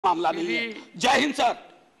मामला नहीं है। जय हिंद सर,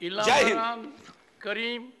 जय Hind.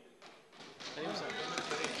 Kareem.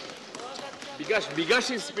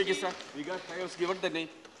 Bikash is speaking, sir. Bikash, I was given the name.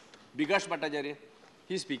 Bikash Bhattacharyya.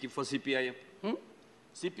 He is speaking for CPIM.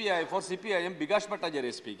 CPI, for CPIM, Bikash Bhattacharyya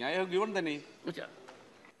is speaking. I have given the name.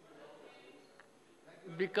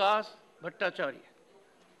 Bikash Bhattacharya.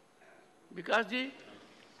 Bikash ji,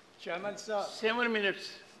 Chairman, sir, 7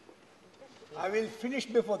 minutes. I will finish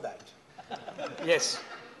before that. Yes.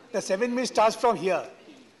 The 7 minutes starts from here.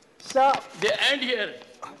 Sir, They end here.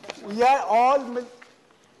 we are all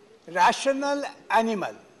rational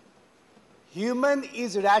animal. Human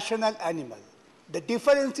is rational animal. The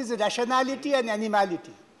difference is rationality and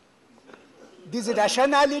animality. This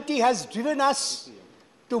rationality has driven us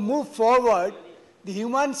to move forward. The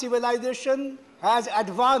human civilization has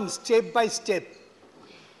advanced step by step.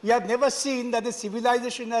 We have never seen that the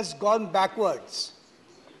civilization has gone backwards.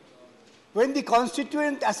 When the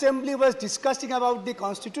Constituent Assembly was discussing about the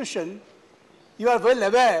Constitution, you are well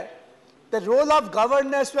aware the role of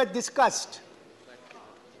governors were discussed.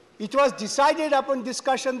 It was decided upon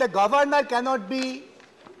discussion the governor cannot be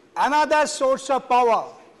another source of power.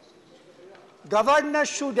 Governors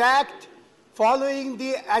should act following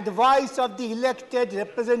the advice of the elected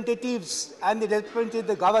representatives and the representative of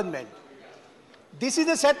the government. This is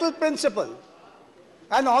a settled principle.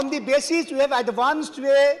 And on the basis we have advanced to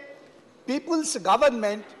a people's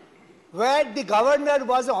government where the governor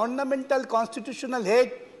was an ornamental constitutional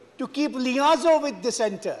head to keep liaison with the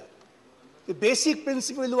center. The basic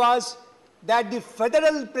principle was that the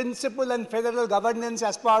federal principle and federal governance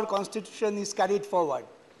as per our constitution is carried forward.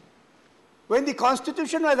 When the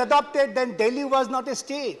constitution was adopted, then Delhi was not a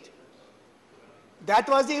state. That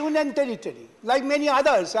was the union territory. Like many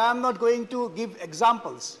others, I am not going to give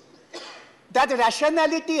examples. That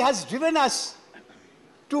rationality has driven us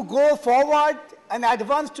to go forward and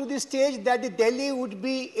advance to the stage that the Delhi would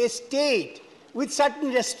be a state with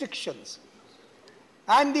certain restrictions.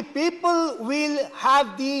 And the people will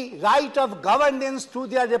have the right of governance through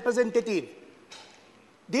their representative.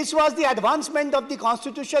 This was the advancement of the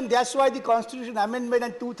Constitution. That's why the Constitution Amendment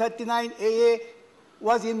and 239 AA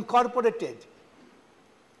was incorporated.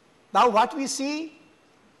 Now what we see,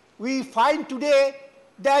 we find today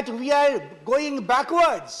that we are going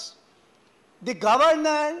backwards. The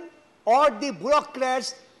governor or the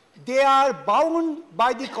bureaucrats, they are bound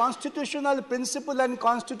by the constitutional principle and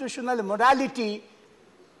constitutional morality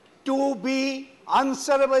to be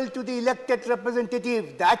answerable to the elected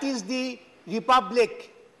representative. That is the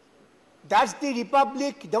republic. That's the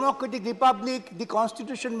republic, democratic republic, the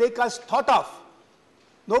constitution makes us thought of.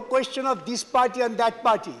 No question of this party and that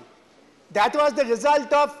party. That was the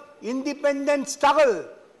result of independent struggle.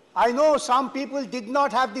 I know some people did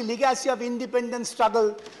not have the legacy of independent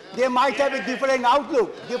struggle. They might have a different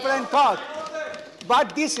outlook, different thought.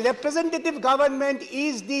 But this representative government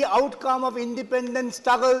is the outcome of independent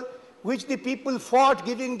struggle which the people fought,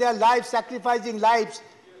 giving their lives, sacrificing lives,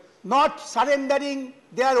 not surrendering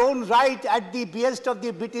their own right at the behest of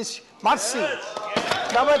the British mercy.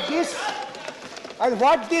 Now this, and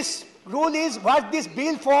what this rule is, what this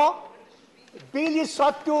bill for? Bill is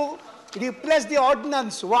sought to replace the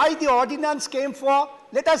ordinance. Why the ordinance came for?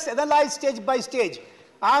 Let us analyze stage by stage.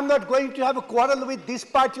 I am not going to have a quarrel with this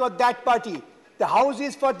party or that party. The House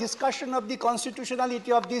is for discussion of the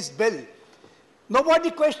constitutionality of this bill.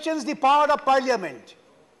 Nobody questions the power of Parliament.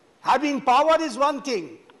 Having power is one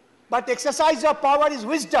thing, but exercise of power is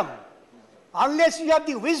wisdom. Unless you have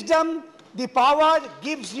the wisdom, the power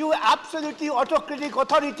gives you absolutely autocratic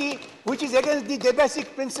authority, which is against the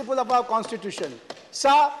basic principle of our constitution.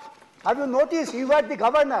 Sir, have you noticed you were the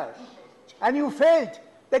governor and you felt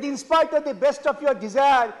that in spite of the best of your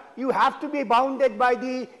desire, you have to be bounded by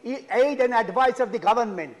the aid and advice of the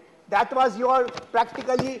government. That was your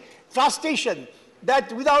practically frustration,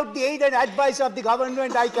 that without the aid and advice of the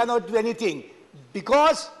government, I cannot do anything.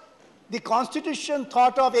 Because the constitution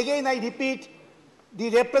thought of, again I repeat, the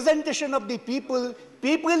representation of the people.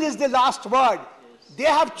 People is the last word. They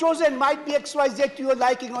have chosen, might be XYZ to your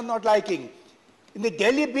liking or not liking. In the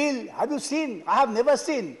Delhi bill, have you seen? I have never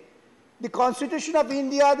seen. The Constitution of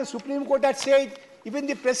India, the Supreme Court had said, even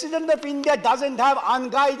the President of India doesn't have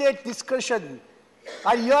unguided discretion.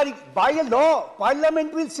 And here, by a law,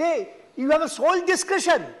 Parliament will say, you have a sole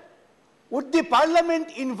discretion. Would the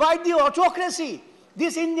Parliament invite the autocracy?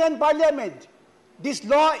 This Indian Parliament, this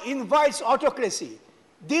law invites autocracy.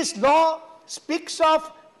 This law speaks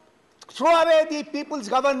of throw away the people's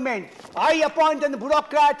government. I appoint a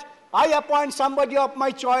bureaucrat, I appoint somebody of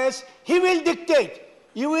my choice, he will dictate.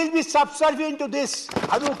 You will be subservient to this.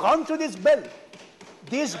 Have you gone through this bill?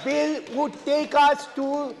 this bill would take us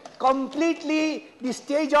to completely the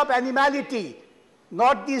stage of animality,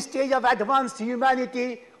 not the stage of advanced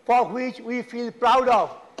humanity for which we feel proud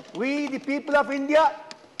of. We, the people of India,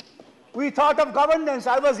 we thought of governance.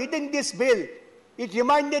 I was reading this bill. It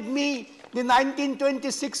reminded me the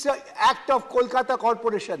 1926 Act of Kolkata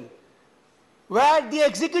Corporation, where the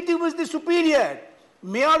executive was the superior.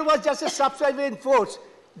 Mayor was just a subservient force.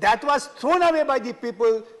 That was thrown away by the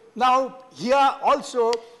people. Now, here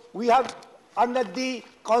also, we have, under the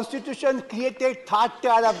Constitution, created third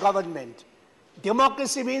tier of government.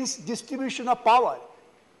 Democracy means distribution of power.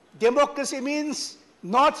 Democracy means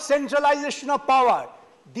not centralization of power.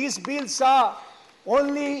 These bills are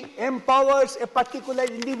only empowers a particular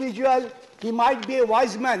individual. He might be a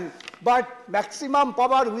wise man, but maximum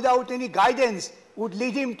power without any guidance would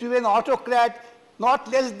lead him to an autocrat,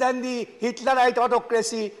 not less than the Hitlerite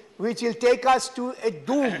autocracy, which will take us to a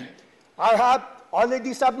doom. I have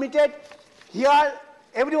already submitted. Here,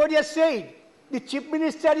 everybody has said, the chief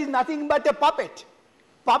minister is nothing but a puppet.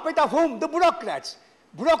 Puppet of whom? The bureaucrats.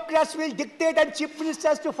 Bureaucrats will dictate and chief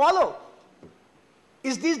ministers to follow.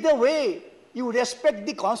 Is this the way you respect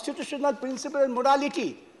the constitutional principle and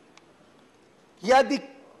morality? Here the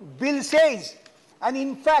bill says, and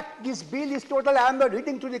in fact, this bill is total amber,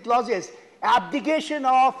 reading through the clauses, abdication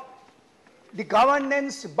of the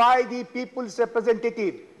governance by the people's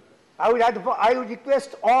representative. I would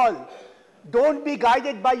request all, don't be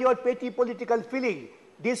guided by your petty political feeling.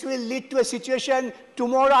 This will lead to a situation,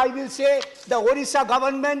 tomorrow I will say, the Orissa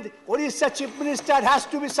government, Orissa chief minister has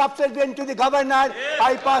to be subservient to the governor,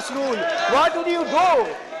 I pass rule. What would you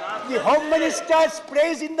do? The home minister's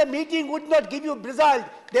praise in the meeting would not give you result.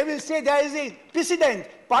 They will say there is a precedent.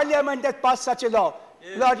 Parliament has passed such a law.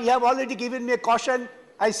 Lord, you have already given me a caution.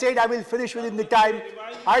 I said I will finish within the time.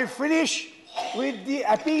 I'll finish with the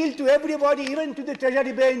appeal to everybody, even to the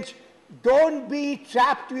Treasury bench. Don't be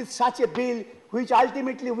trapped with such a bill which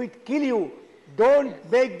ultimately will kill you. Don't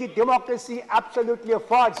make the democracy absolutely a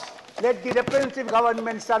farce. Let the representative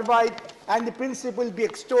government survive and the principle be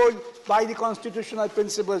extolled by the constitutional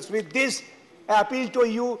principles. With this, I appeal to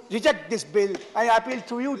you, reject this bill. I appeal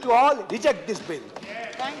to you to all, reject this bill.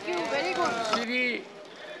 Thank you. Very good. Shri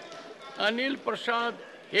Anil Prasad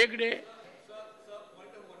Hegde.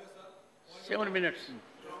 7 minutes.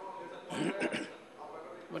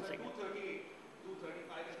 1 second.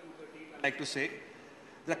 I'd like to say,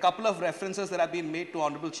 there are a couple of references that have been made to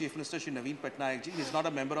Honorable Chief Minister Shri Naveen Patnaik ji. He is not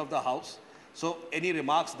a member of the House. So any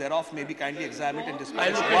remarks thereof may be kindly examined and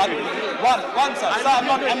dispensed. One, sir. Sir, I'm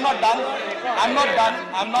not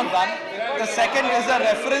done. The second is a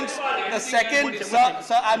reference. The second,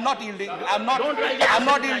 sir, I'm not yielding. I'm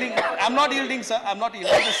not yielding, sir.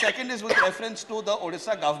 The second is with reference to the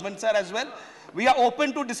Odisha government, sir, as well. We are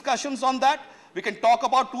open to discussions on that. We can talk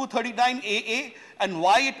about 239 AA and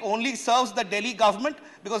why it only serves the Delhi government,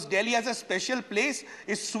 because Delhi has a special place,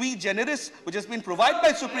 is sui generis, which has been provided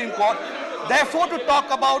by Supreme Court. Therefore, to talk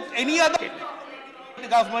about any other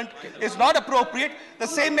government is not appropriate. The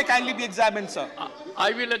same may kindly be examined, sir.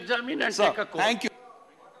 I will examine and Sir, take a call. thank you.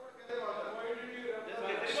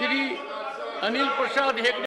 Shri Anil Prasad Hegde.